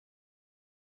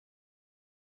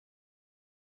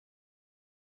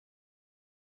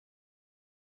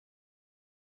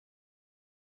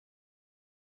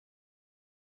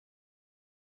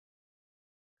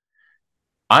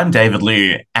I'm David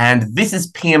Liew, and this is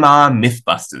PMR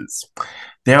Mythbusters.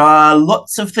 There are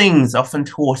lots of things often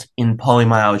taught in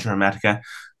polymyalgia rheumatica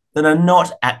that are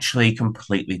not actually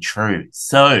completely true.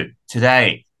 So,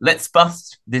 today, let's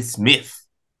bust this myth.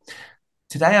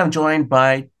 Today, I'm joined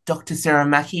by Dr. Sarah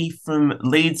Mackie from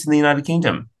Leeds in the United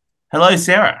Kingdom. Hello,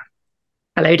 Sarah.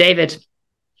 Hello, David.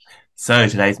 So,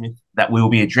 today's myth that we will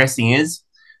be addressing is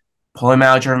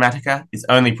polymyalgia rheumatica is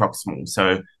only proximal,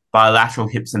 so bilateral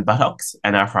hips and buttocks,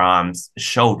 and upper arms,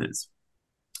 shoulders.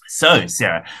 So,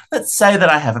 Sarah, let's say that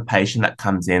I have a patient that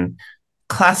comes in,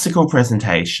 classical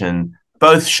presentation,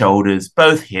 both shoulders,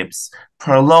 both hips,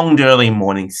 prolonged early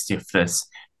morning stiffness,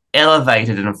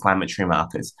 elevated inflammatory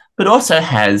markers, but also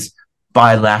has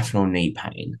bilateral knee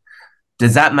pain.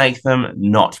 Does that make them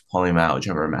not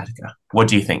polymyalgia rheumatica? What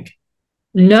do you think?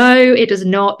 No, it does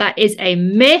not. That is a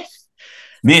myth.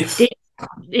 Myth.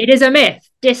 It is a myth.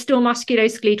 Distal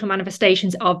musculoskeletal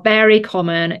manifestations are very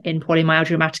common in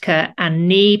polymyalgia rheumatica, and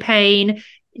knee pain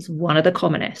is one of the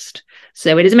commonest.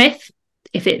 So it is a myth.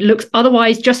 If it looks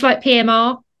otherwise just like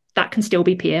PMR, that can still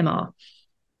be PMR.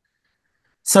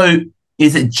 So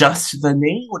is it just the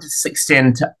knee, or does it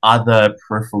extend to other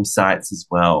peripheral sites as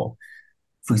well?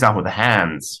 For example, the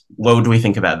hands. What do we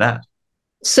think about that?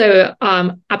 So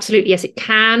absolutely, yes, it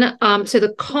can. So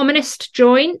the commonest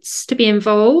joints to be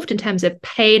involved in terms of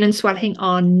pain and swelling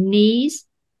are knees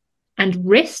and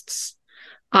wrists.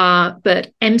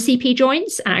 But MCP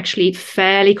joints are actually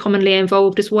fairly commonly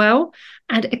involved as well,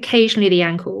 and occasionally the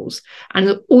ankles.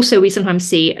 And also we sometimes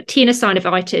see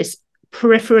tenosynovitis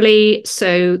peripherally,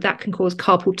 so that can cause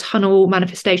carpal tunnel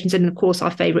manifestations, and of course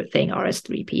our favorite thing,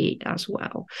 RS3P as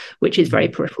well, which is very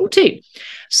peripheral too.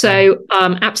 So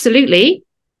absolutely,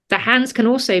 the hands can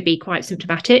also be quite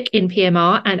symptomatic in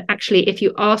PMR. And actually, if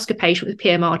you ask a patient with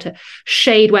PMR to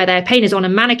shade where their pain is on a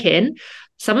mannequin,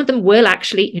 some of them will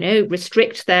actually,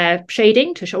 restrict their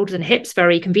shading to shoulders and hips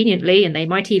very conveniently. And they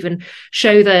might even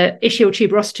show the ischial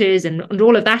tuberosities and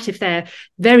all of that if they're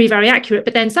very, very accurate.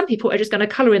 But then some people are just going to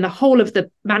color in the whole of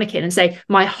the mannequin and say,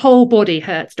 my whole body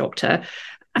hurts, doctor.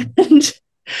 And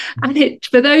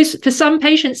for some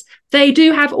patients, they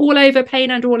do have all over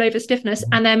pain and all over stiffness,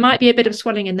 and there might be a bit of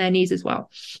swelling in their knees as well.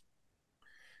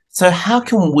 So how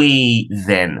can we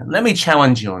then, let me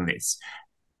challenge you on this.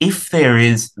 If there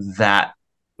is that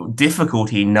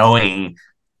difficulty knowing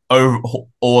all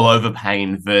over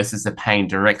pain versus the pain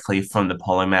directly from the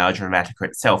polymyalgia rheumatica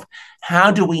itself, how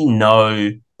do we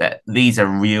know that these are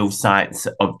real sites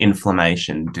of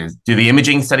inflammation? Do the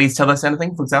imaging studies tell us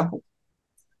anything, for example?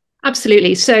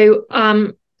 Absolutely. So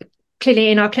clearly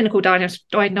in our clinical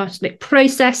diagnostic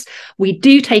process, we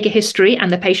do take a history,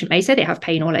 and the patient may say they have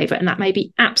pain all over, and that may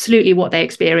be absolutely what they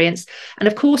experience. And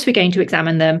of course, we're going to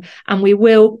examine them, and we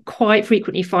will quite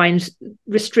frequently find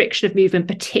restriction of movement,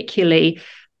 particularly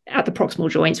at the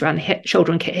proximal joints around the hip,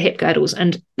 shoulder and hip girdles,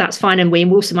 and that's fine. And we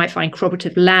also might find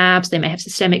corroborative labs, they may have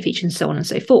systemic features and so on and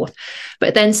so forth.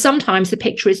 But then sometimes the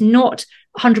picture is not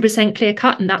 100% clear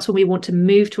cut, and that's when we want to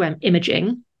move to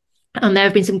imaging. And there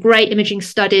have been some great imaging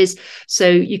studies. So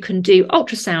you can do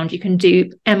ultrasound, you can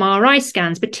do MRI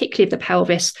scans, particularly of the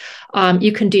pelvis.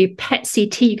 You can do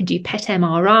PET-CT, you can do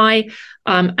PET-MRI.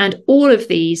 And all of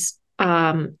these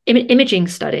imaging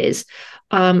studies,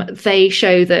 they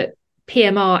show that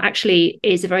PMR actually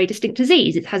is a very distinct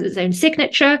disease. It has its own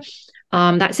signature.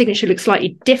 That signature looks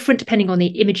slightly different depending on the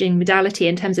imaging modality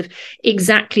in terms of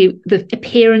exactly the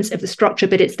appearance of the structure,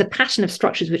 but it's the pattern of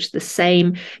structures which is the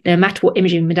same no matter what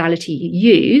imaging modality you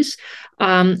use.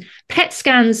 PET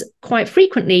scans, quite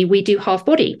frequently, we do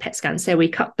half-body PET scans. So we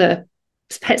cut the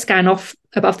PET scan off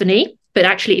above the knee. But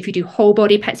actually, if you do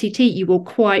whole-body PET-CT, you will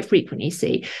quite frequently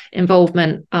see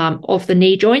involvement of the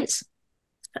knee joints.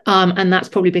 And that's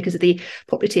probably because of the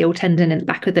popliteal tendon in the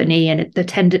back of the knee and the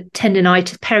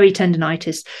tendinitis,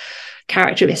 peritendinitis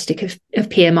characteristic of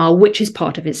PMR, which is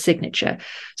part of its signature.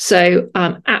 So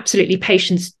absolutely,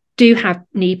 patients do have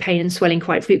knee pain and swelling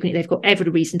quite frequently. They've got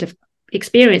every reason to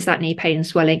experience that knee pain and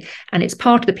swelling, and it's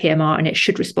part of the PMR, and it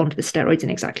should respond to the steroids in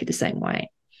exactly the same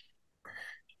way.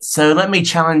 So let me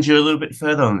challenge you a little bit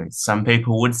further on this. Some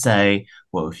people would say,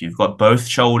 well, if you've got both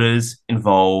shoulders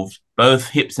involved, both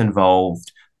hips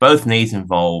involved, both knees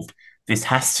involved, this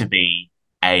has to be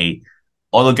a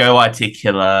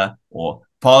oligoarticular or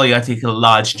polyarticular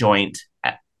large joint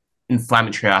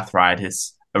inflammatory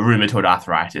arthritis, a rheumatoid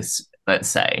arthritis, let's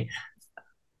say.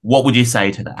 What would you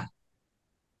say to that?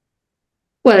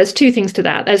 Well, there's two things to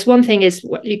that. There's one thing is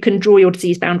you can draw your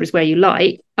disease boundaries where you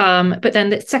like. But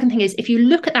then the second thing is, if you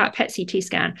look at that PET-CT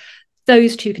scan,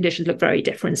 those two conditions look very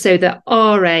different. So the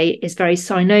RA is very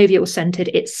synovial centered.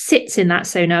 It sits in that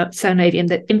synovium.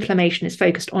 The inflammation is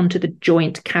focused onto the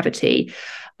joint cavity.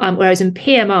 Whereas in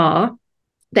PMR,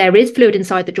 there is fluid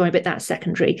inside the joint, but that's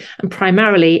secondary. And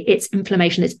primarily, it's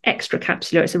inflammation that's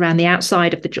extracapsular. It's around the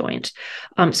outside of the joint.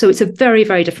 So it's a very,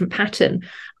 very different pattern.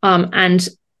 And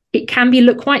it can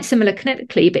look quite similar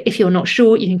clinically, but if you're not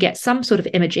sure, you can get some sort of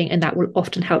imaging, and that will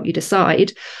often help you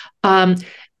decide.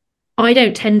 I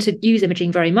don't tend to use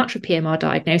imaging very much for PMR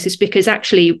diagnosis, because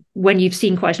actually, when you've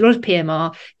seen quite a lot of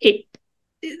PMR,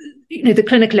 the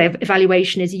clinical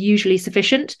evaluation is usually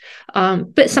sufficient,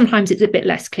 but sometimes it's a bit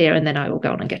less clear, and then I will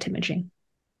go on and get imaging.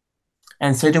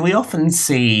 And so, do we often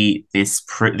see this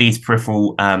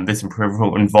peripheral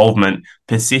involvement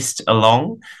persist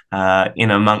along in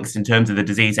terms of the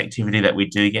disease activity that we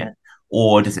do get,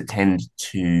 or does it tend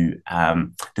to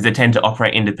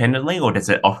operate independently, or does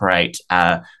it operate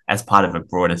as part of a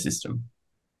broader system?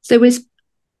 So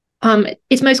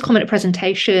it's most common at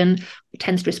presentation. It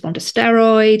tends to respond to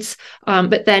steroids,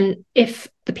 but then if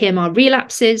the PMR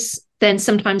relapses, then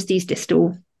sometimes these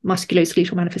distal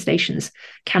musculoskeletal manifestations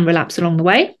can relapse along the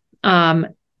way,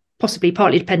 possibly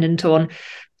partly dependent on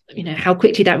how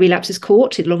quickly that relapse is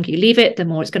caught. The longer you leave it, the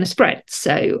more it's going to spread.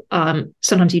 So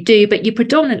sometimes you do, but you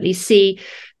predominantly see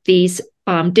these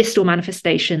distal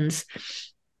manifestations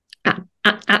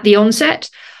at the onset.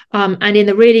 And in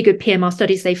the really good PMR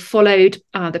studies, they followed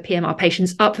the PMR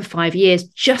patients up for 5 years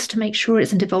just to make sure it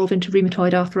doesn't evolve into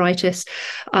rheumatoid arthritis.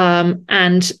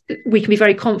 And we can be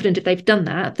very confident if they've done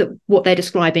that what they're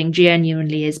describing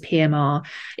genuinely is PMR.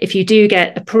 If you do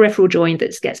get a peripheral joint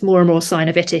that gets more and more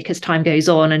synovitic as time goes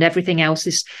on, and everything else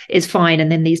is fine,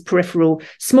 and then these peripheral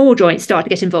small joints start to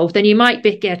get involved, then you might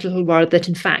get a little worried that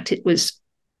in fact it was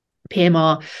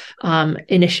PMR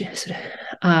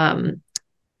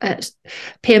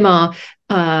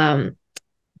PMR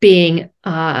being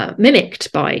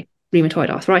mimicked by rheumatoid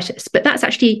arthritis. But that's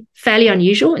actually fairly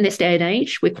unusual in this day and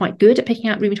age. We're quite good at picking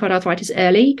out rheumatoid arthritis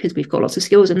early because we've got lots of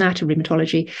skills in that and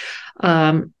rheumatology.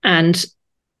 And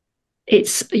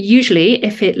it's usually,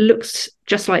 if it looks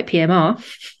just like PMR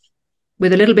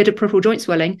with a little bit of peripheral joint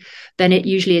swelling, then it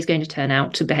usually is going to turn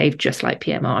out to behave just like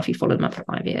PMR if you follow them up for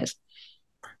 5 years.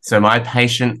 So my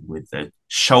patient with the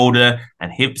shoulder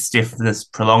and hip stiffness,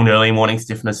 prolonged early morning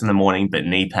stiffness in the morning, but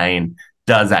knee pain,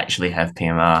 does actually have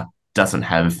PMR, doesn't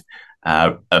have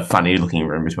a funny looking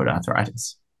rheumatoid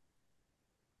arthritis.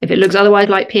 If it looks otherwise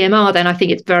like PMR, then I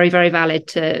think it's very, very valid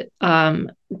to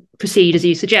proceed as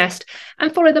you suggest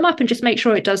and follow them up and just make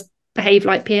sure it does behave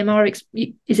like PMR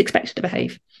is expected to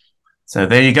behave. So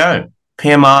there you go.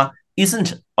 PMR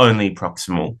isn't only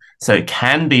proximal, so it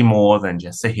can be more than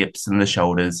just the hips and the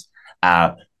shoulders.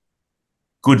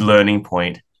 Good learning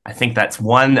point. I think that's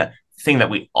one thing that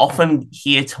we often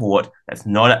hear taught that's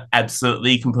not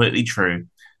absolutely completely true.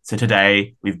 So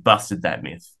today we've busted that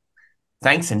myth.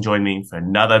 Thanks, and join me for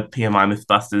another PMI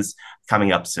Mythbusters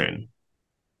coming up soon.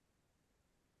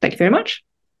 Thank you very much.